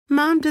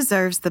Mom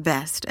deserves the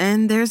best,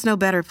 and there's no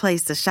better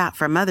place to shop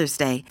for Mother's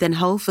Day than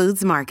Whole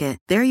Foods Market.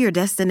 They're your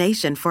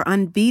destination for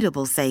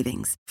unbeatable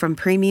savings, from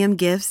premium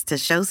gifts to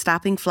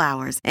show-stopping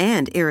flowers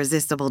and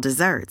irresistible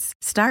desserts.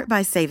 Start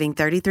by saving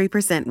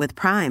 33% with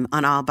Prime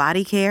on all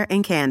body care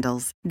and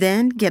candles.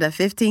 Then get a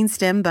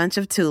 15-stem bunch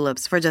of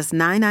tulips for just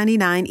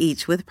 $9.99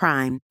 each with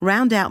Prime.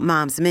 Round out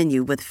Mom's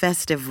menu with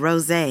festive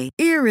rosé,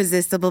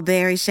 irresistible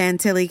berry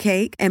chantilly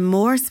cake, and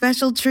more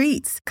special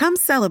treats. Come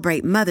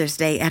celebrate Mother's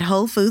Day at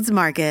Whole Foods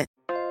Market.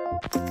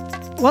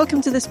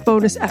 Welcome to this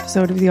bonus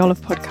episode of the Olive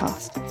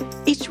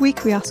Podcast. Each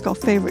week we ask our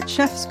favourite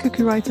chefs,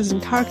 cookie writers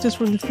and characters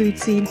from the food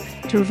scene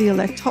to reveal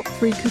their top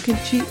 3 cooking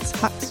cheats,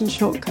 hacks and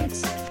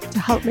shortcuts to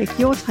help make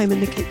your time in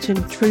the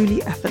kitchen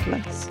truly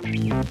effortless.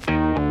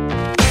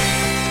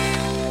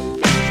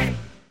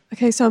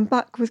 Okay, so I'm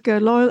back with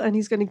GURD Loyal and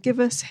he's going to give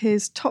us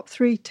his top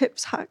 3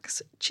 tips,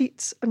 hacks,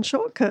 cheats and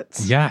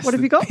shortcuts. Yes. What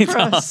have you got for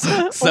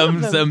us?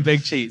 Some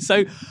big cheats.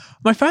 So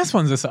my first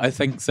ones are, I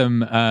think,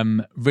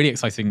 some really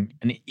exciting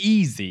and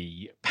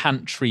easy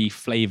pantry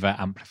flavour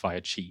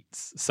amplifier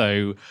cheats.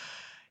 So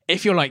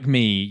if you're like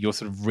me, you're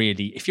sort of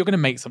really, if you're going to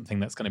make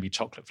something that's going to be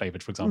chocolate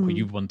flavoured, for example,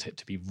 you want it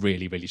to be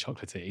really, really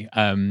chocolatey.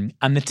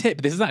 And the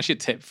tip, this is actually a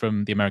tip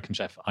from the American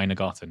chef Ina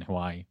Garten, who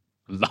I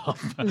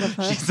love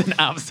her. She's an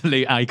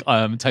absolute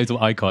total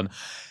icon.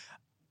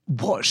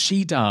 What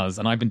she does,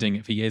 and I've been doing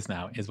it for years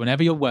now, is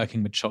whenever you're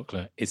working with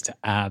chocolate, is to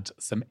add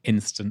some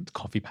instant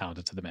coffee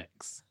powder to the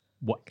mix,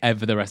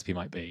 whatever the recipe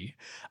might be.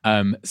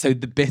 So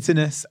the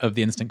bitterness of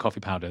the instant coffee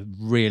powder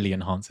really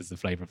enhances the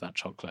flavour of that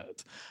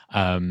chocolate.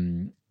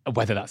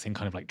 Whether that's in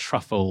kind of like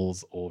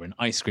truffles or in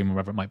ice cream or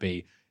whatever it might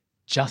be,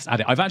 just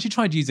add it. I've actually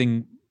tried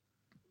using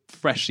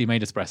freshly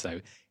made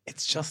espresso.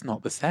 It's just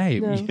not the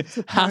same. No,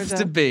 It has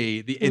to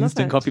be the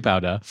instant coffee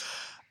powder.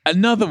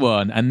 Another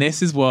one, and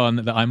this is one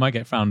that I might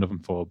get frowned on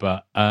for,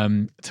 but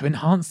to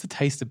enhance the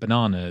taste of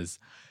bananas,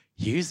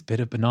 use a bit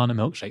of banana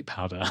milkshake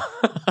powder.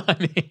 I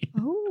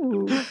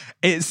mean,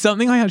 it's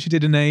something I actually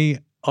did in a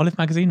Olive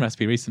Magazine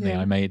recipe recently. Yeah.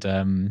 I made,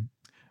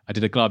 I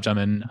did a gulab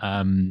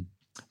jamun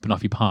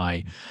banoffee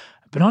pie.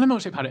 Banana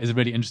milkshake powder is a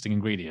really interesting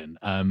ingredient.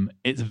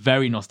 It's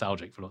very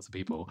nostalgic for lots of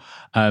people.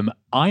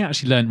 I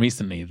actually learned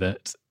recently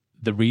that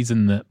the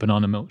reason that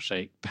banana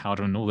milkshake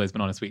powder and all those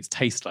banana sweets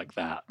taste like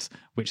that,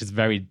 which is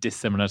very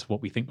dissimilar to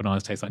what we think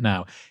bananas taste like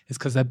now, is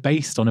because they're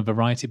based on a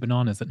variety of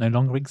bananas that no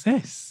longer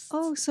exists.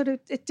 Oh, so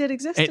it did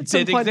exist It at some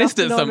did point. exist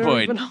at some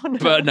point,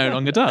 but no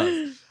longer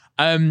does.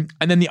 And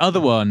then the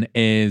other one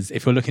is,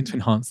 if you're looking to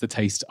enhance the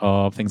taste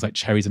of things like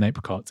cherries and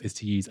apricots, is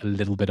to use a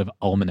little bit of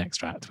almond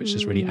extract, which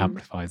just really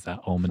amplifies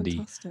that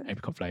almondy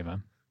apricot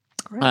flavour.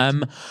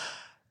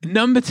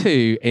 Number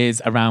 2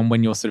 is around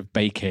when you're sort of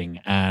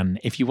baking. And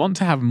if you want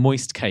to have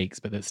moist cakes,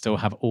 but that still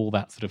have all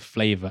that sort of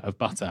flavour of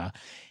butter,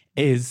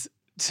 is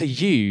to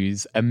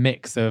use a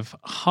mix of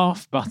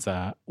half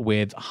butter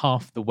with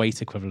half the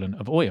weight equivalent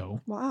of oil.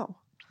 Wow.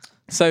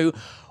 So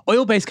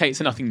oil-based cakes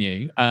are nothing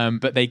new,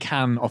 but they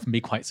can often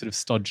be quite sort of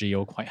stodgy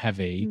or quite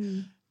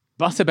heavy.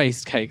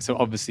 Butter-based cakes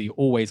are obviously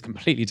always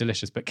completely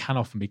delicious, but can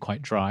often be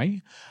quite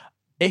dry.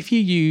 If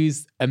you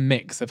use a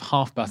mix of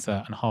half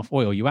butter and half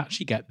oil, you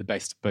actually get the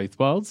best of both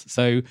worlds.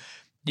 So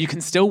you can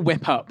still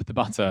whip up the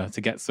butter to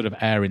get sort of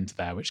air into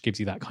there, which gives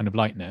you that kind of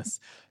lightness.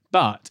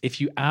 But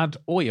if you add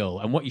oil,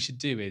 and what you should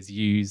do is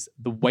use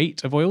the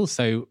weight of oil.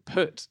 So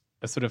put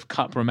a sort of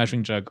cup or a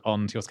measuring jug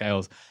onto your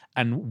scales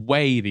and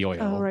weigh the oil.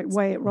 Oh, right.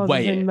 Weigh it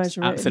rather than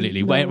measure it.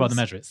 Absolutely. Weigh it rather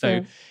than measure it.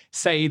 So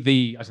say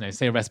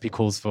say a recipe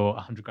calls for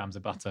 100 grams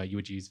of butter, you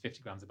would use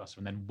 50 grams of butter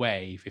and then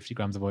weigh 50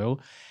 grams of oil.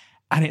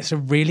 And it's a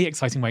really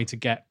exciting way to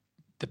get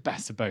the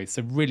best of both.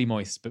 So really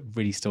moist, but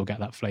really still get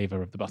that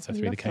flavour of the butter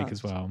through the cake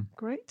as well.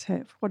 Great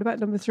tip. What about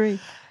number 3?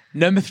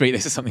 Number 3,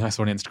 this is something I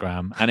saw on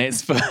Instagram, and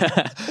it's for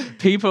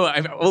people,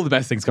 all the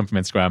best things come from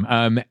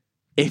Instagram.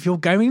 If you're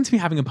going to be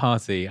having a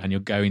party and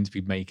you're going to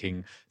be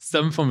making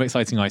some form of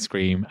exciting ice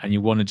cream and you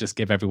want to just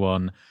give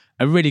everyone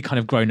a really kind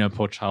of grown-up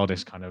or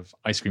childish kind of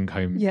ice cream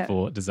cone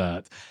for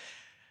dessert,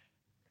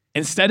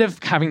 instead of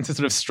having to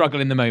sort of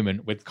struggle in the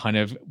moment with kind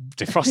of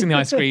defrosting the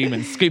ice cream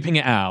and scooping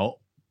it out,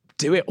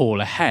 do it all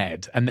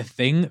ahead. And the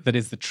thing that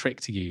is the trick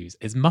to use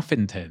is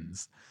muffin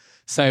tins.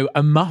 So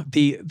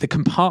the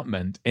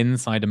compartment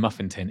inside a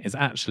muffin tin is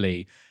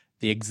actually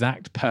the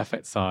exact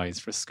perfect size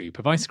for a scoop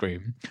of ice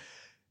cream.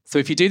 So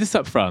if you do this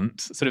up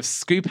front, sort of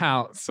scoop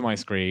out some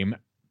ice cream,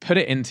 put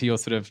it into your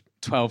sort of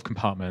 12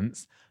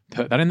 compartments,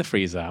 put that in the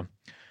freezer.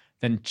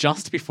 Then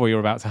just before you're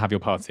about to have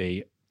your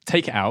party,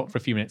 take it out for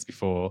a few minutes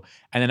before.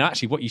 And then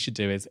actually what you should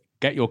do is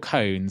get your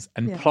cones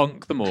and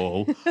plonk them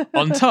all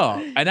on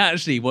top. And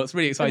actually what's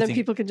really exciting... And then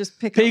people can just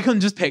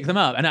pick them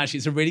up. And actually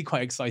it's a really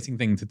quite exciting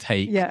thing to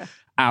take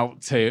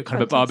out to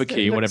kind of a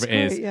barbecue, whatever it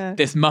is. Yeah.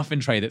 This muffin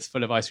tray that's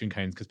full of ice cream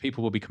cones, because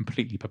people will be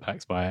completely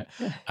perplexed by it.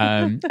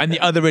 And the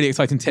other really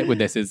exciting tip with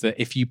this is that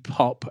if you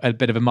pop a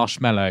bit of a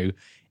marshmallow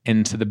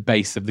into the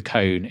base of the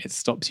cone, it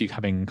stops you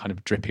having kind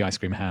of drippy ice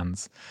cream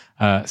hands.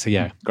 So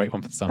yeah, great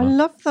one for the summer. I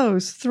love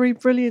those 3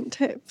 brilliant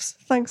tips.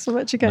 Thanks so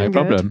much again. No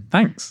problem.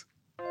 Thanks.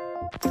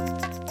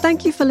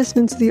 Thank you for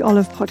listening to the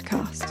Olive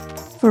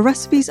Podcast. For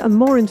recipes and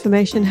more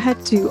information,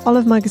 head to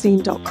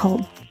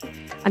olivemagazine.com.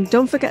 And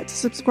don't forget to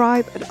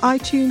subscribe at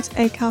iTunes,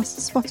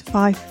 Acast,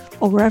 Spotify,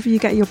 or wherever you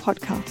get your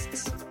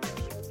podcasts.